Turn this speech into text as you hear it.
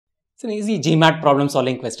It's an easy GMAT problem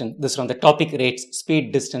solving question. This from the topic rates,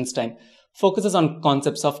 speed, distance, time. Focuses on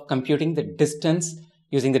concepts of computing the distance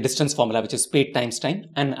using the distance formula, which is speed times time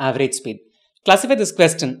and average speed. Classify this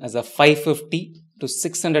question as a 550 to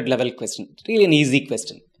 600 level question. Really an easy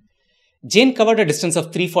question. Jane covered a distance of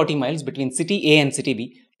 340 miles between city A and city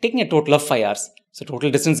B, taking a total of 5 hours. So total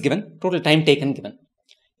distance given, total time taken given.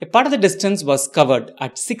 A part of the distance was covered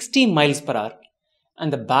at 60 miles per hour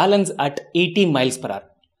and the balance at 80 miles per hour.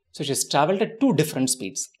 So she has traveled at two different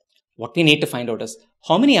speeds. What we need to find out is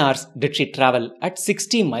how many hours did she travel at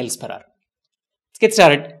 60 miles per hour. Let's get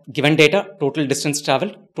started. Given data, total distance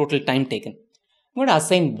traveled, total time taken. I'm going to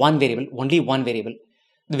assign one variable, only one variable.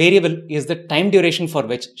 The variable is the time duration for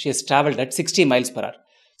which she has traveled at 60 miles per hour.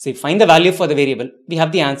 So if we find the value for the variable, we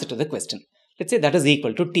have the answer to the question. Let's say that is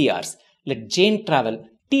equal to t hours. Let Jane travel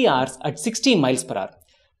t hours at 60 miles per hour.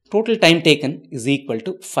 Total time taken is equal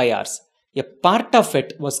to 5 hours. A part of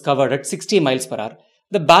it was covered at 60 miles per hour.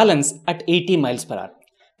 The balance at 80 miles per hour.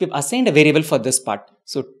 We've assigned a variable for this part.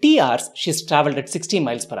 So t hours she has traveled at 60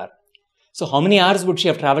 miles per hour. So how many hours would she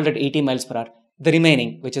have traveled at 80 miles per hour? The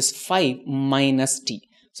remaining, which is 5 minus t.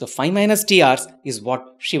 So 5 minus t hours is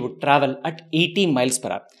what she would travel at 80 miles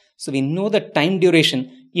per hour. So we know the time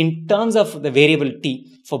duration in terms of the variable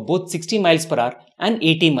t for both 60 miles per hour and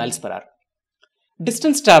 80 miles per hour.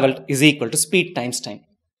 Distance traveled is equal to speed times time.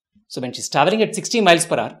 So when she's traveling at 60 miles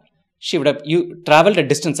per hour, she would have traveled a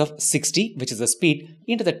distance of 60, which is the speed,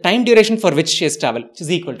 into the time duration for which she has traveled, which is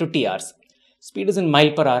equal to t hours. Speed is in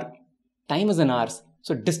mile per hour, time is in hours,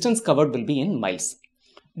 so distance covered will be in miles.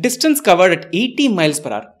 Distance covered at 80 miles per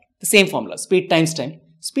hour, the same formula, speed times time.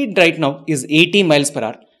 Speed right now is 80 miles per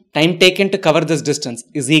hour. Time taken to cover this distance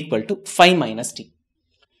is equal to 5 minus t.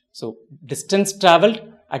 So distance traveled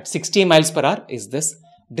at 60 miles per hour is this.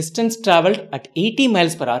 Distance traveled at 80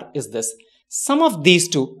 miles per hour is this. Sum of these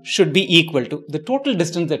two should be equal to the total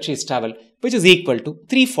distance that she has traveled, which is equal to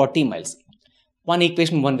 340 miles. One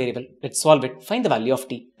equation, one variable. Let's solve it. Find the value of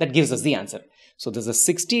t. That gives us the answer. So this is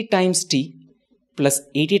 60 times t plus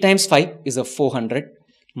 80 times 5 is a 400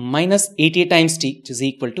 minus 80 times t, which is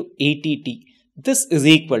equal to 80t. This is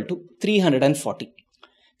equal to 340.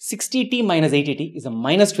 60t minus 80t is a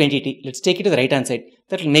minus 20t. Let's take it to the right hand side.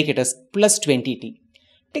 That will make it as plus 20t.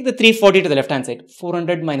 Take the 340 to the left hand side.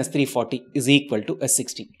 400 minus 340 is equal to a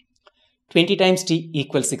 60. 20 times t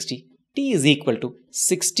equals 60. T is equal to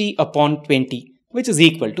 60 upon 20, which is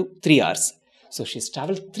equal to 3 hours. So she's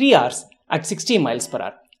traveled 3 hours at 60 miles per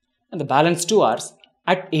hour and the balance 2 hours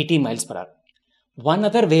at 80 miles per hour. One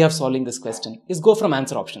other way of solving this question is go from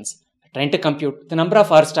answer options. Trying to compute the number of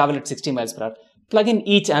hours traveled at 60 miles per hour, plug in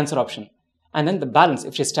each answer option. And then the balance,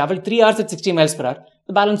 if she's traveled 3 hours at 60 miles per hour,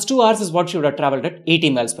 the balance 2 hours is what she would have traveled at 80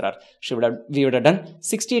 miles per hour. We would have done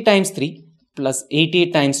 60 times 3 plus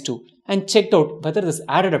 80 times 2 and checked out whether this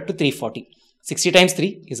added up to 340. 60 times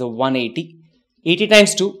 3 is a 180. 80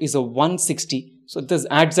 times 2 is a 160. So this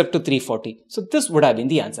adds up to 340. So this would have been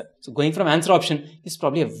the answer. So going from answer option is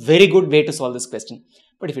probably a very good way to solve this question.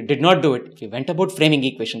 But if you did not do it, if you went about framing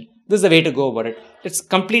equation, this is the way to go about it. Let's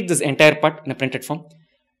complete this entire part in a printed form.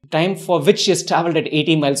 Time for which she has traveled at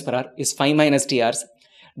 80 miles per hour is 5 minus t hours.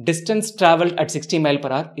 Distance traveled at 60 miles per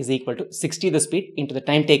hour is equal to 60 the speed into the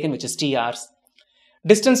time taken, which is t hours.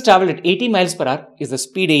 Distance traveled at 80 miles per hour is the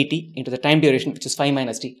speed 80 into the time duration, which is 5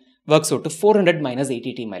 minus t. Works out to 400 minus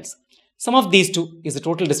 80t miles. Sum of these two is the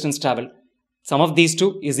total distance traveled. Sum of these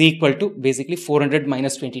two is equal to basically 400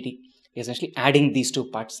 minus 20t. We're essentially adding these two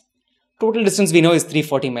parts. Total distance we know is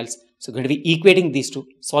 340 miles. So we're going to be equating these two,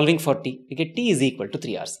 solving for t. We get t is equal to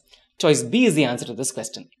 3 hours. Choice B is the answer to this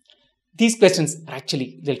question. These questions are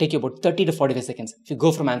actually, they'll take you about 30 to 45 seconds if you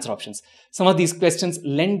go from answer options. Some of these questions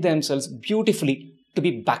lend themselves beautifully to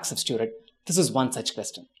be back substituted. This is one such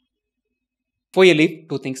question. Before you leave,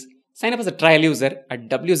 two things. Sign up as a trial user at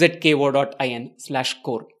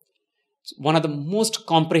wzko.in/core. It's one of the most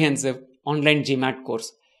comprehensive online GMAT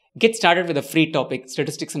course. Get started with a free topic,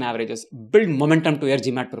 statistics and averages. Build momentum to your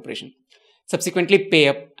GMAT preparation. Subsequently, pay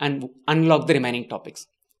up and unlock the remaining topics.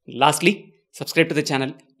 Lastly, subscribe to the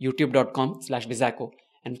channel, youtube.com/Wizako,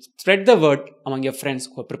 and spread the word among your friends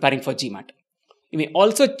who are preparing for GMAT. You may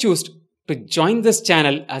also choose to join this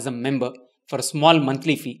channel as a member for a small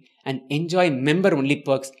monthly fee and enjoy member-only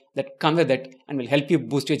perks that come with it and will help you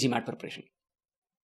boost your GMAT preparation.